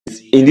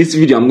in this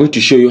video, I'm going to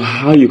show you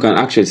how you can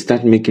actually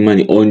start making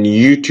money on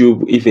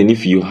YouTube, even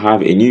if you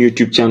have a new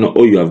YouTube channel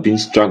or you have been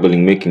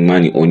struggling making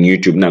money on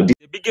YouTube. Now,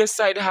 the biggest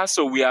side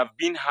hustle we have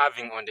been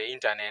having on the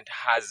internet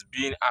has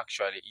been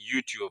actually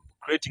YouTube,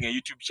 creating a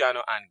YouTube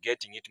channel and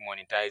getting it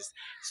monetized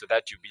so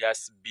that you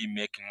just be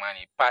making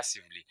money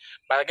passively.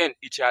 But again,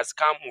 it has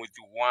come with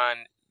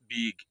one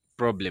big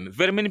problem.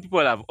 Very many people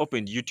have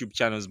opened YouTube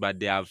channels, but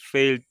they have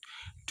failed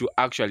to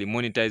actually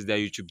monetize their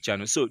YouTube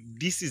channel. So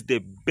this is the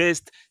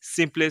best,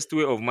 simplest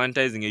way of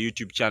monetizing a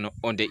YouTube channel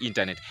on the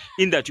internet,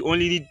 in that you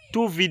only need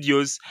 2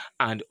 videos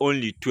and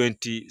only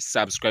 20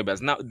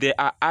 subscribers. Now, there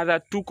are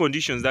other 2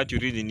 conditions that you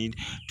really need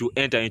to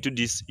enter into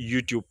this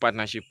YouTube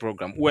partnership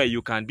program, where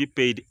you can be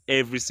paid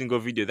every single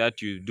video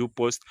that you do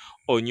post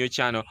on your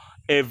channel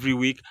every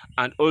week,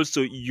 and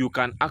also you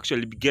can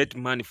actually get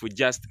money for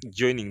just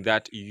joining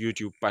that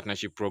YouTube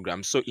partnership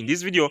program. So in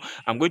this video,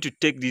 I'm going to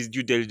take this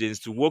due diligence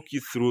to walk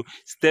you through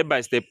step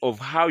by step of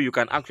how you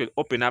can actually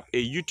open up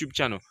a YouTube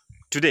channel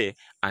today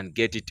and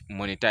get it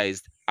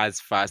monetized as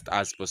fast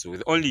as possible.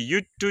 With only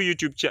 2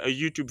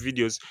 YouTube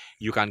videos,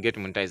 you can get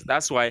monetized.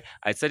 That's why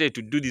I decided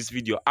to do this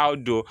video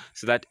outdoor,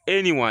 so that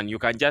anyone, you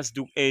can just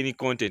do any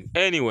content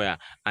anywhere,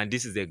 and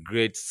this is a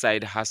great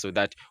side hustle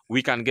that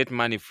we can get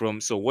money from.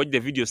 So watch the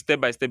video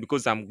step by step,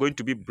 because I'm going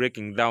to be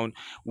breaking down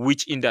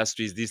which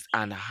industry is this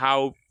and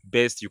how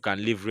best you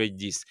can leverage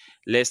this.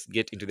 Let's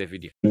get into the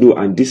video.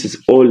 And this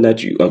is all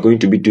that you are going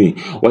to be doing.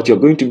 What you're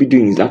going to be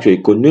doing is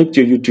actually connect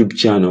your YouTube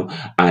channel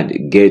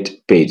and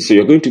get paid. So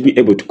you're going to be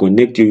able to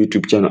connect your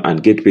YouTube channel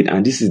and get paid,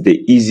 and this is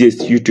the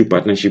easiest YouTube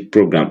partnership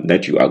program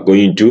that you are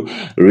going to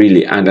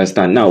really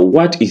understand. Now,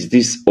 what is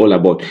this all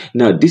about?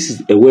 Now, this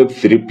is a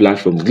Web3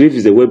 platform. Glyph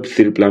is a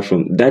Web3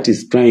 platform that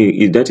is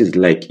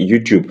like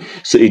YouTube.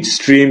 So it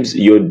streams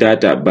your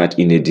data, but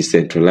in a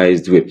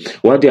decentralized way.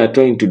 What they are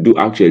trying to do,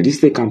 actually, this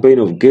is a campaign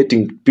of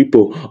getting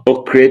people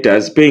or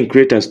paying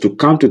creators to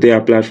come to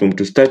their platform,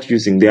 to start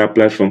using their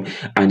platform,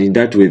 and in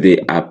that way they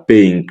are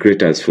paying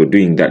creators for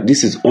doing that.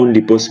 This is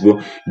only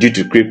possible due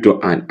to crypto,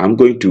 and I'm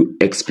going to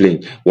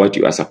explain what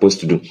you are supposed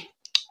to do.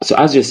 So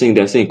as you're saying,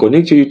 they're saying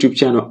connect your YouTube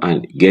channel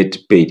and get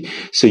paid.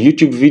 So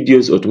YouTube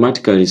videos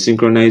automatically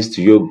synchronize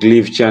to your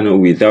Glyph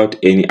channel without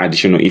any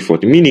additional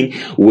effort. Meaning,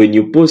 when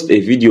you post a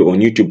video on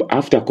YouTube,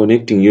 after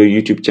connecting your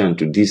YouTube channel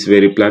to this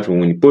very platform,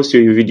 when you post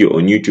your video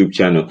on YouTube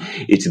channel,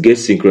 it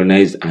gets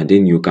synchronized, and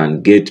then you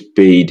can get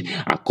paid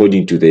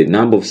according to the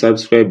number of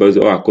subscribers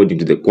or according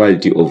to the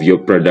quality of your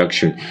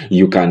production.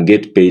 You can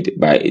get paid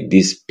by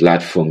this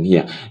platform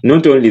here.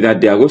 Not only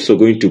that, they are also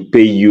going to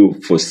pay you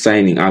for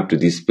signing up to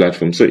this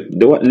platform. So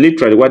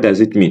literally, what does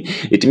it mean?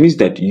 It means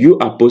that you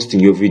are posting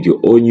your video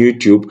on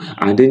YouTube,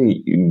 and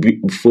then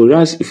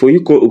for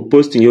you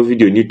posting your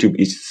video on YouTube,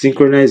 it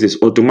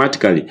synchronizes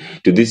automatically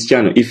to this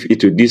channel,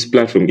 to this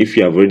platform, if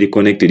you have already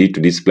connected it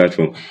to this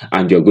platform,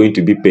 and you're going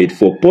to be paid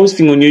for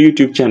posting on your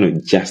YouTube channel.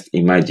 Just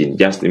imagine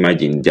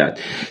that.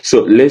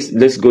 So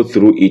let's go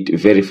through it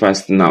very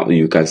fast. Now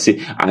you can see,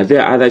 are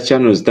there other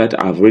channels that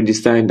have already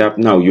signed up?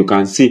 Now you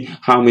can see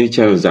how many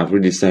channels have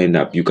already signed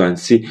up. You can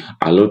see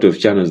a lot of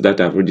channels that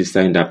have already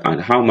signed up and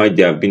how much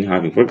they have been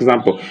having. For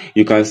example,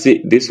 you can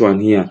see this one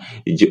here,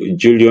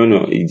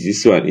 Giuliano.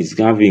 This one is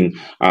having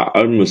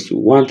almost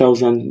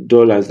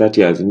 $1,000 that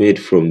he has made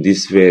from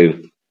this very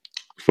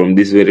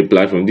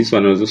platform. This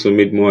one has also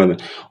made more than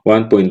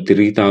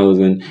 1.3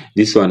 thousand.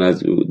 This one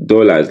has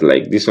dollars,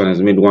 like this one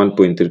has made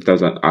 1.3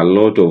 thousand. A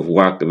lot of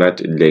work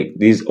that, like,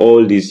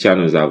 all these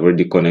channels are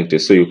already connected.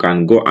 So you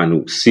can go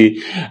and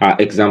see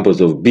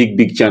examples of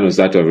big channels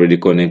that are already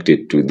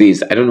connected to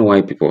this. I don't know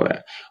why people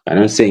are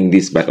not saying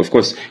this, but of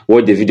course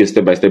watch the video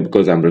step by step,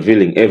 because I'm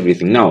revealing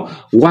everything. Now,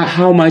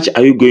 how much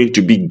are you going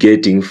to be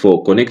getting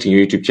for connecting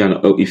your YouTube channel,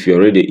 or if you're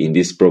already in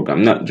this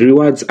program? Now, the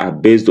rewards are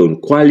based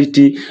on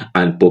quality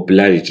and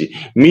popularity,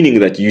 meaning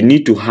that you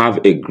need to have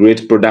a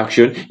great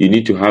production. You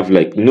need to have,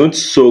 like, not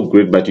so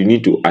great, but you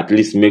need to at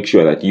least make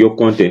sure that your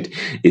content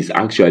is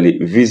actually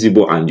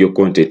visible and your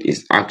content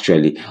is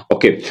actually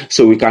okay.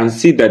 So we can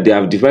see that they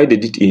have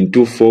divided it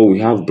into 4. We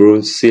have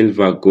bronze,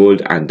 silver,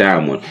 gold, and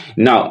diamond.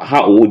 Now,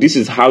 this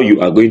is how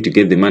you are going to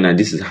get the money, and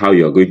this is how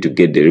you are going to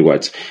get the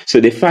rewards. So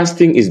the first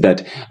thing is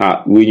that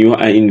when you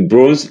are in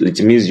bronze,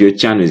 it means your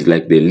channel is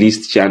like the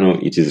least channel.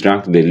 It is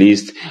ranked the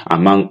least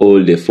among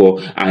all the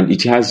 4, and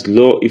it has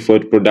low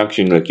effort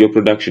production, like your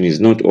production is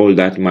not all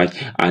that much,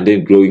 and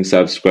then growing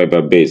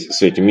subscriber base.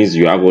 So it means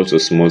you have also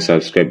small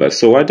subscribers.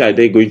 So what are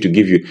they going to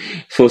give you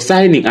for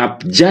signing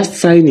up? Just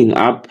signing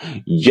up,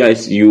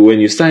 when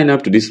you sign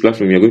up to this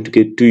platform, you're going to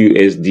get 2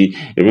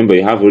 USD. Remember,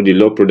 you have already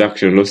low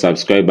production, low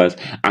subscribers,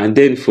 and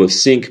then for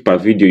sync per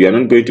video, you're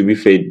not going to be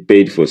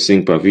paid for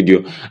sync per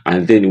video.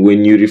 And then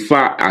when you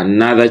refer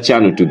another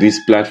channel to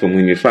this platform,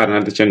 you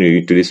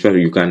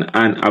can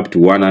earn up to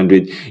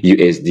 100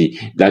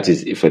 USD. That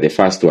is for the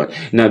first one.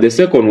 Now, the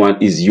second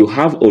one is you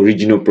have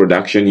original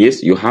production.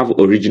 Yes, you have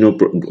original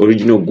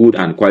good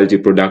and quality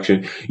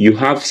production. You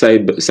have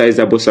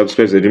sizable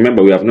subscribers.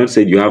 Remember, we have not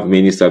said you have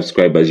many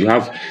subscribers. You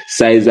have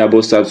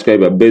sizable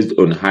subscriber based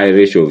on high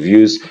ratio of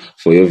views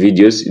for your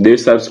videos.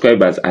 Those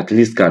subscribers at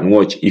least can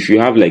watch. If you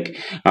have like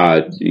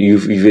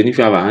even if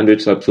you have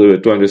 100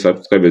 subscribers, 200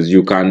 subscribers,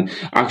 you can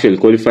actually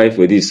qualify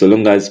for this so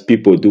long as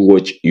people do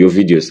watch your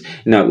videos.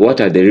 Now,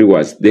 what are the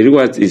rewards? The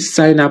rewards is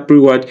sign up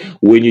reward.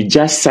 When you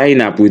just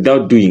sign up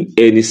without doing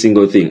any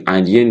single thing,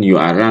 and then you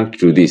are ranked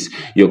to this,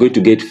 you're going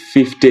to get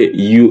 50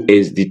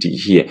 USDT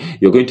here.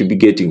 You're going to be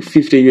getting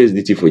 50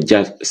 USDT for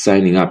just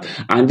signing up.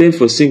 And then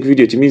for sync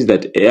video, it means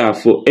that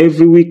for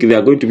every week they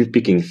are going to be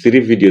picking 3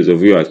 videos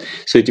of yours.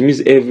 So it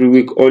means every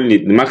week only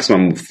the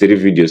maximum of 3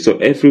 videos. So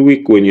every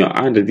week when you're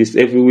under this,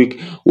 every week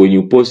when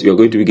you post, you're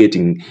going to be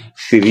getting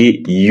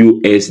 3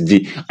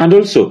 USD. And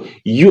also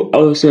you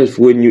yourself,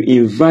 when you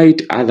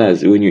invite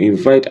others, when you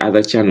invite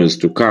other channels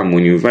to come,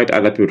 when you invite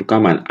other people to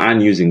come and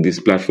earn using this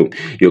platform,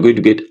 you're going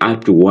to get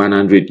up to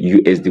 100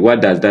 USD.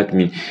 What does that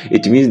mean?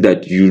 It means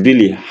that you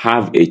really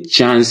have a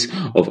chance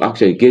of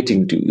actually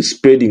getting to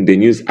spreading the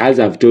news. As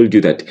I've told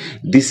you that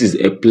this is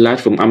a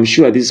platform, I'm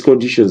sure these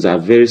conditions are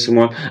very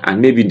small,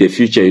 and maybe in the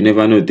future, you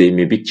never know, they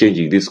may be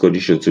changing these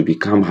conditions to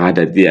become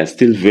harder. They are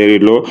still very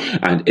low,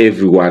 and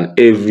every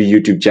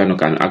YouTube channel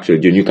can actually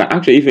join. You can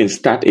actually even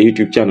start a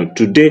YouTube channel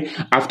today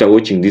after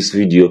watching this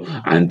video,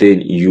 and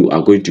then you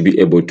are going to be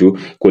able to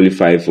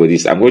qualify for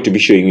this. I'm going to be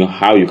showing you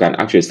how you can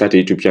actually start a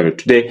YouTube channel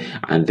today,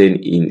 and then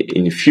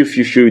in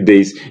few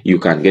days you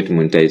can get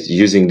monetized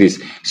using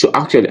this. So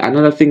actually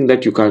another thing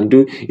that you can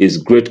do is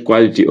great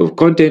quality of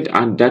content,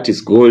 and that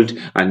is gold.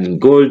 And in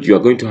gold you are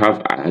going to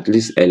have at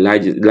least a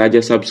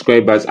larger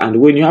subscribers, and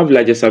when you have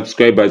larger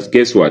subscribers,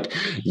 guess what?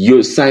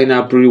 Your sign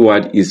up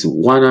reward is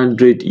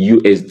 100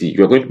 USD.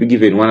 You are going to be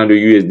given 100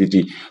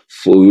 USD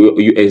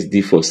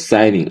for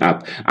signing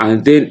up.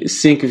 And then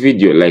sync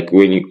video, like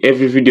when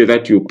every video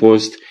that you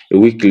post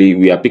weekly,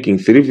 we are picking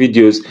 3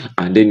 videos,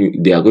 and then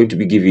they are going to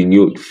be giving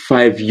you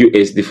 5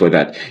 USD for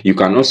that. You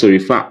can also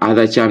refer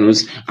other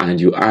channels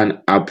and you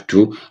earn up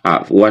to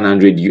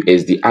 100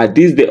 USD. Are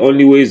these the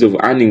only ways of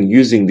earning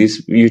using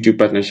this YouTube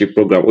partnership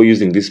program or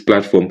using this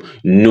platform?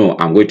 No,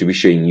 I'm going to be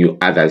showing you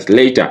others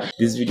later.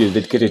 This video is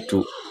dedicated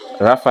to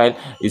Raphael.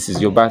 This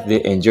is your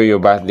birthday. Enjoy your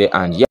birthday,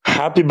 and yeah,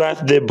 happy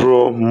birthday,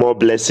 bro. More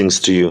blessings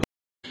to you.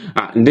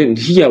 And then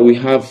here we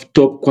have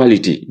top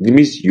quality. It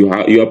means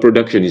your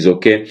production is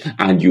okay,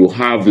 and you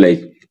have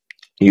like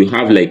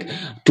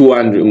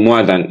 200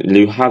 more than,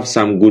 you have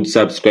some good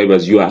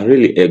subscribers. You are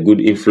really a good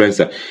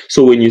influencer.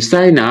 So when you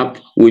sign up,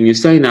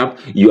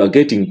 you are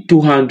getting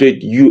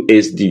 200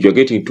 USD. You're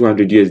getting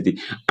 200 USD.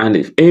 And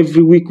if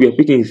every week we are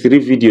picking 3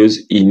 videos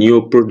in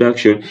your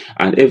production,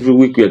 and every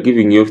week we are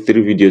giving you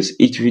 3 videos,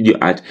 each video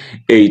at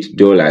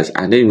 $8.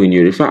 And then when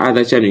you refer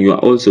other channel, you are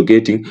also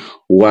getting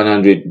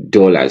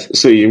 $100.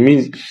 So it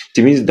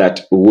means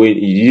that when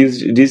you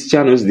use these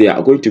channels, they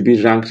are going to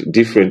be ranked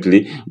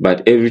differently,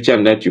 but every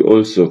channel that you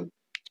also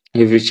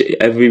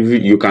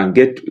every you can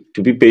get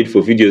to be paid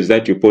for videos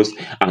that you post,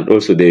 and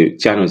also the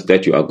channels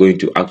that you are going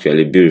to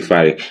actually be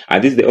referring.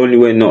 And this is the only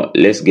way? No,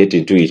 let's get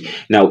into it.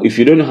 Now, if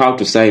you don't know how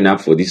to sign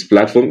up for this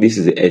platform, this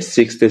is a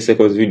 60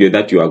 seconds video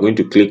that you are going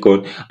to click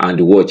on and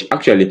watch.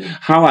 Actually,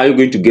 how are you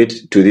going to get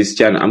to this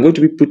channel? I'm going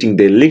to be putting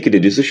the link in the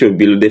description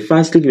below. The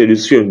first link in the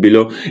description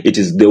below, it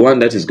is the one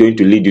that is going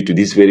to lead you to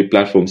this very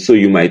platform. So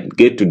you might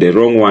get to the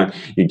wrong one.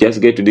 You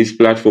just get to this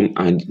platform,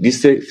 and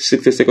this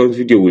 60 seconds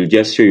video will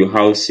just show you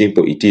how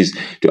simple it is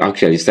to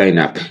actually sign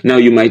up. Now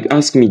you might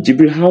ask me,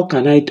 Jibril, how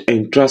can I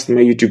entrust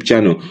my YouTube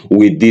channel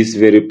with this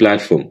very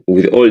platform,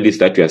 with all this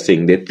that we are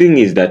saying? The thing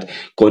is that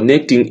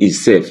connecting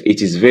is safe.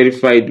 It is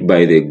verified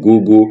by the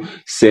Google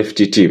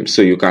safety team.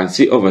 So you can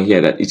see over here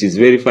that it is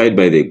verified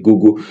by the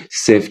Google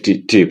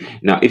safety team.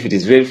 Now, if it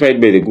is verified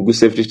by the Google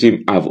safety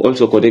team, I've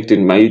also connected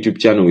my YouTube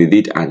channel with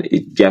it, and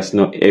it just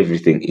not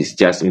everything is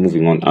just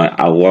moving on.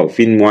 I've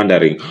been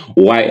wondering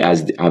why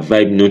have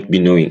I not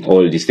been knowing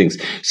all these things.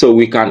 So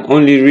we can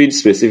only read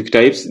specific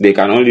types. They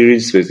can only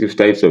read specific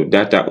types of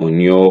data on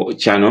your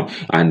channel,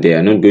 and they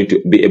are not going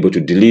to be able to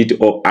delete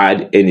or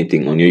add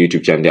anything on your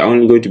YouTube channel. They're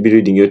only going to be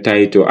reading your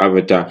title,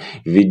 avatar,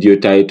 video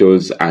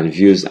titles, and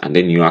views, and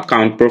then your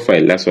account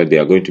profile. That's what they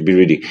are going to be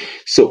reading.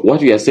 So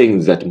what we are saying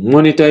is that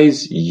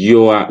monetize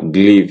your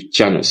Gleave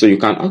channel. So you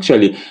can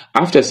actually,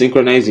 after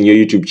synchronizing your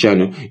YouTube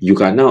channel, you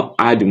can now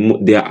add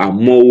there are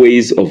more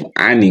ways of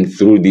earning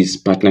through this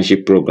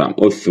partnership program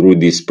or through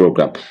this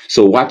program.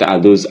 So what are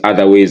those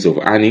other ways of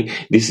earning?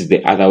 This is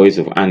the other ways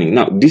of earning.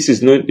 Now, this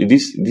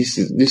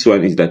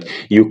one is that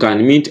you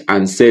can mint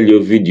and sell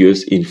your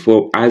videos in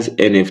form as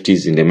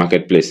NFTs in the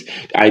marketplace.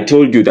 I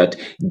told you that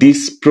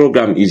this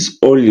program is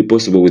only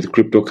possible with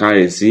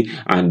cryptocurrency,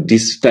 and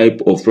this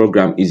type of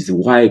program is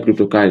why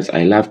cryptocurrency,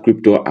 I love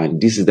crypto,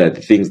 and this is the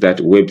things that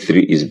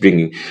Web3 is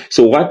bringing.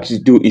 So what you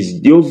do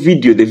is your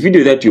video, the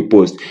video that you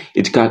post,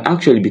 it can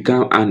actually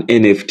become an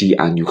NFT,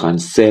 and you can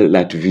sell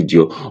that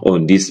video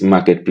on this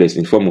marketplace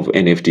in form of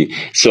NFT.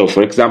 So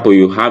for example,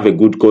 you have a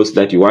good course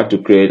that you want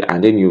to create,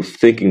 and then you're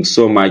thinking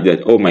so much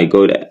that, oh my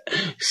god,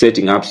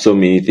 setting up so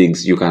many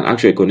things, you can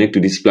actually connect to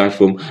this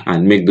platform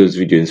and make those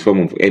videos in form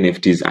of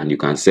NFTs, and you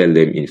can sell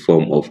them in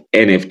form of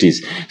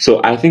NFTs.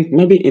 So I think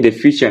maybe in the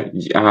future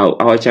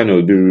our channel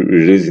will be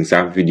releasing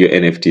some video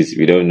NFTs,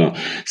 we don't know.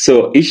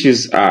 So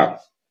issues are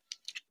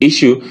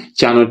issue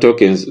channel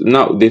tokens.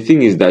 Now the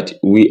thing is that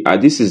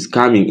this is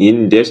coming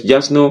in. There's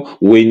just know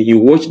when you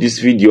watch this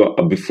video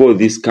before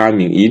this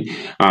coming in,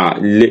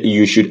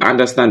 you should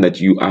understand that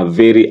you are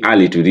very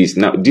early to this.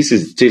 Now this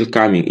is still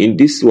coming in.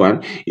 This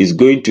one is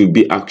going to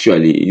be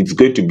it's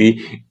going to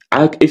be,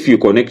 if you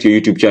connect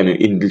your YouTube channel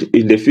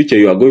in the future,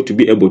 you are going to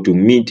be able to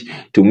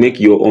make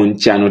your own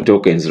channel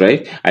tokens,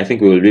 right? I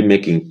think we will be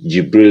making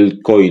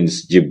Jibril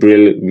coins,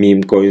 Jibril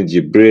meme coins,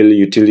 Jibril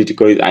utility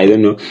coins, I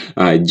don't know,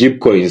 Jib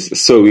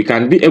coins. So we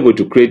can be able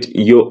to create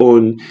your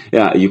own,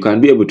 you can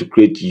be able to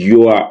create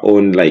your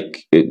own,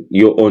 like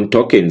your own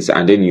tokens,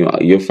 and then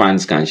your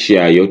fans can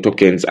share your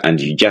tokens and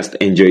you just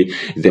enjoy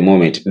the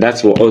moment.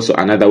 That's also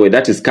another way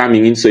that is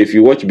coming in. So if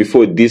you watch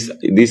before this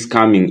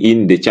coming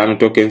in, the channel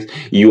tokens,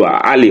 you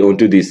are early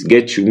onto this.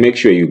 Make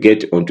sure you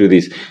get onto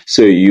this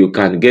so you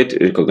can get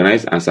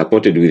recognized and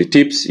supported with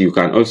tips. You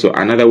can also,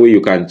 another way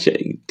you can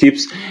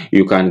tips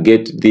you can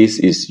get this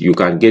is you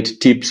can get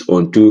tips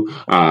onto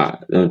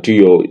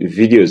your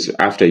videos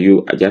after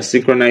you are just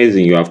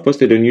synchronizing, you have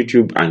posted on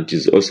YouTube, and it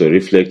is also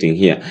reflecting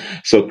here.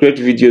 So create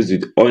videos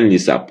with only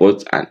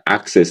support and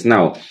access.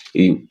 Now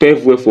you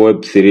pave way for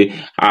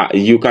Web3.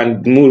 You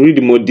can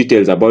read more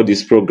details about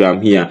this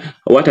program here.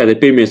 What are the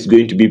payments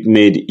going to be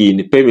made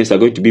in? Payments are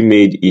going to be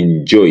made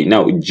in Joy.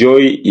 Now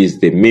Joy is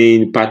the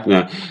main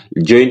partner.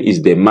 Joy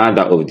is the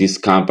mother of this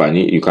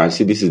company. You can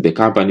see this is the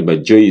company,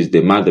 but Joy is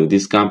the mother of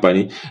this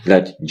company.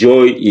 That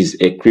Joy is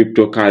a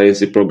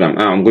cryptocurrency program.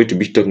 I'm going to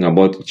be talking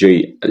about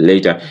Joy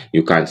later.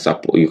 You can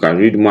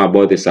read more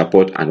about the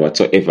support and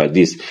whatsoever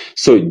this.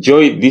 So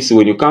Joy, this,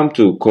 when you come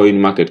to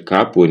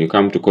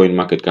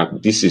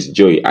CoinMarketCap, this is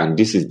Joy, and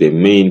this is the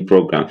main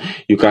program.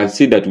 You can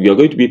see that we are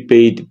going to be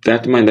paid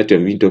that money that we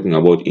have been talking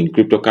about in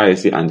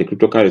cryptocurrency, and the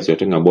cryptocurrency we are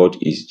talking about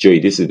is Joy.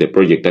 This is the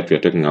project that we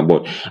are talking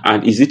about.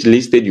 And is it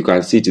listed? You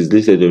can see it is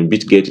listed on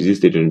BitGet, it is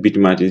listed on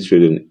Bitmart, it is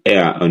listed on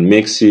Air, on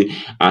Mexi,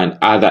 and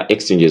other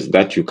exchanges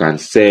that you can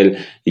sell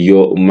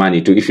your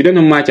money to. If you don't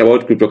know much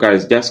about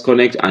cryptocurrency, just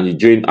connect and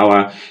join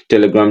our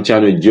Telegram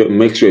channel.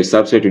 Make sure you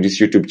subscribe to this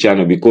YouTube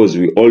channel, because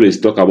we always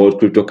talk about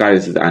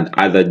cryptocurrencies and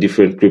other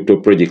different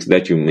crypto projects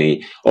that you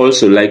may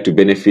also like to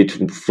benefit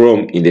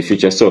from in the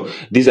future. So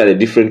these are the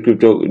different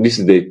crypto. This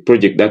is the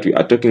project that we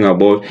are talking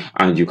about,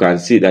 and you can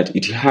see that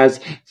it has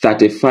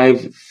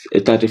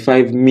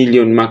 35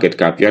 million market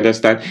cap. You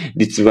understand?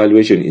 This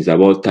valuation is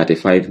about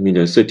 35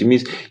 million. So it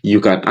means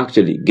you can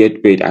actually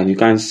get paid, and you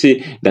can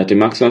see that the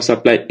maximum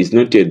supply is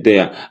not yet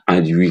there,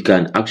 and we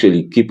can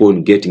actually keep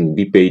on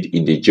be paid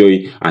in the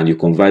Joy, and you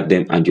convert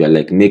them, and you are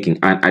like making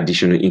an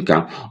additional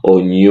income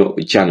on your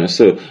channel.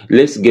 So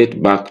let's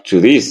get back to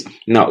this.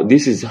 Now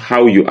this is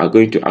how you are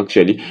going to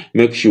actually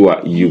make sure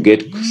you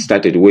get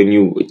started. When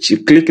you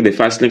click the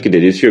first link in the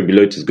description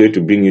below, it is going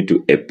to bring you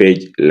to a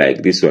page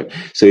like this one.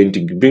 So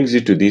it brings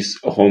you to this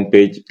home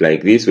page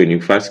like this. When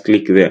you first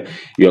click there,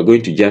 you are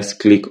going to just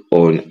click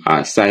on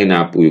sign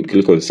up. You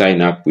click on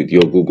sign up with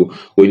your Google.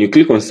 When you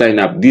click on sign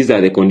up, these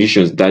are the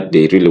conditions that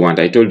they really want.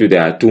 I told you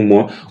there are two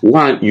more.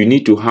 One, you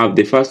need to have,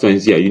 the first one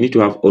is here, you need to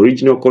have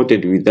original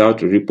content without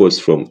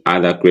reposts from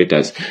other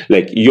creators.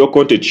 Like your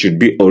content should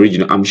be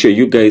original. I'm sure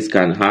you guys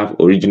can have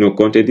original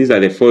content. These are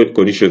the 4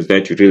 conditions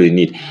that you really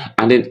need.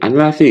 And then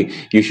another thing,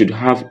 you should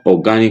have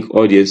organic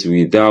audience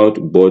without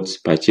bots,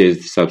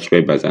 purchased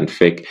subscribers, and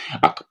fake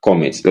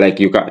comments. Like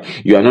you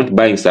are not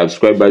buying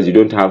subscribers, you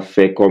don't have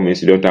fake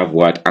comments, you don't have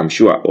what. I'm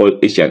sure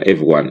each and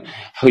everyone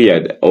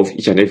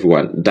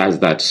does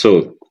that.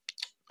 So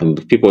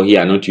people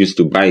here are not used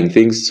to buying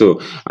things, so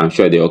I'm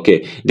sure they're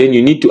okay. Then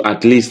you need to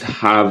at least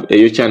have,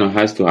 your channel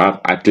has to have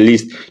at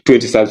least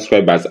 20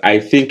 subscribers. I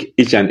think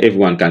each and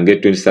everyone can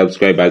get 20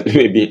 subscribers.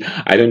 Maybe,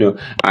 I don't know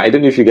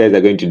if you guys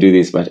are going to do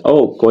this, but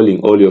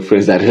calling all your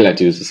friends and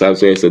relatives to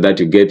subscribe so that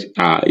you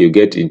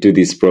get into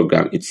this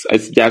program.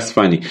 It's just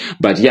funny.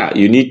 But yeah,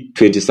 you need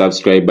 20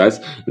 subscribers,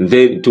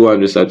 then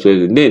 200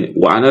 subscribers. And then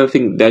another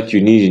thing that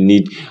you really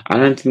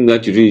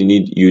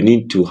need, you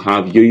need to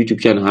have, your YouTube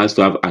channel has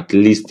to have at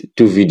least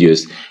 2 videos.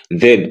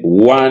 Then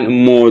one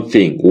more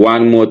thing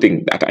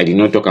that I did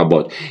not talk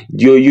about.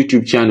 Your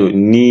YouTube channel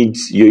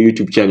needs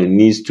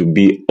to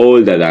be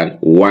older than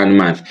 1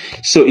 month.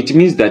 So it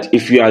means that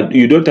if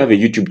you don't have a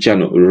YouTube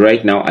channel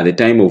right now at the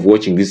time of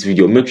watching this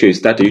video, make sure you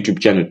start a YouTube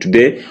channel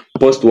today,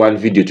 post 1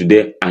 video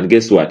today, and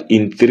guess what?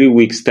 In 3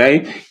 weeks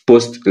time,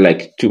 post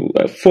like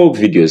 4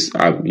 videos.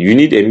 You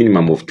need a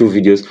minimum of 2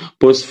 videos,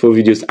 post 4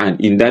 videos,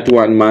 and in that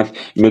 1 month,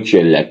 make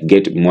sure you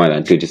get more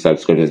than 20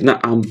 subscribers.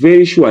 Now I'm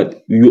very sure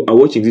you are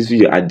watching watching this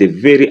video at the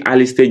very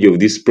early stage of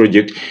this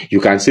project, you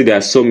can see there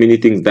are so many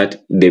things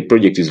that the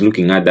project is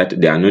looking at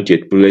that they are not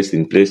yet placed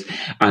in place,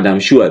 and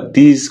I'm sure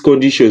these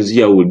conditions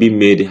here will be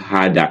made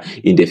harder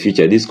in the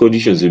future. These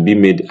conditions will be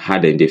made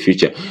harder in the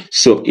future.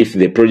 So if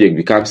the project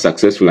becomes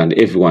successful and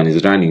everyone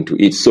is running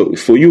to it, so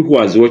for you who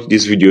has watched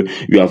this video,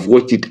 you have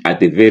watched it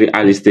at the very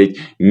early stage,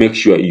 make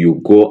sure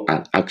you go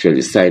and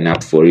actually sign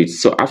up for it.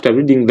 So after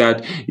reading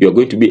that, you're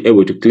going to be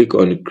able to click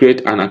on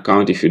create an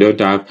account if you don't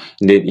have.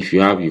 Then if you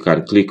have, you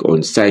can click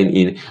on sign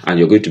in, and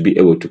you're going to be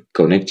able to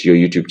connect your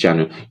YouTube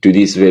channel to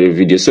this very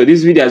video. So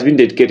this video has been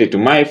dedicated to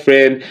my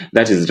friend,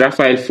 that is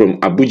Raphael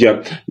from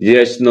Abuja.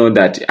 Just know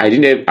that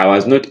I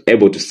was not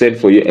able to send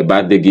for you a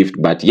birthday gift,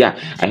 but yeah,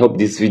 I hope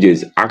this video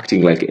is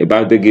acting like a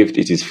birthday gift.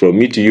 It is from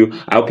me to you.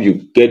 I hope you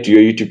get to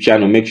your YouTube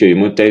channel, make sure you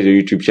monetize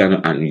your YouTube channel,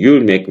 and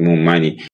you'll make more money.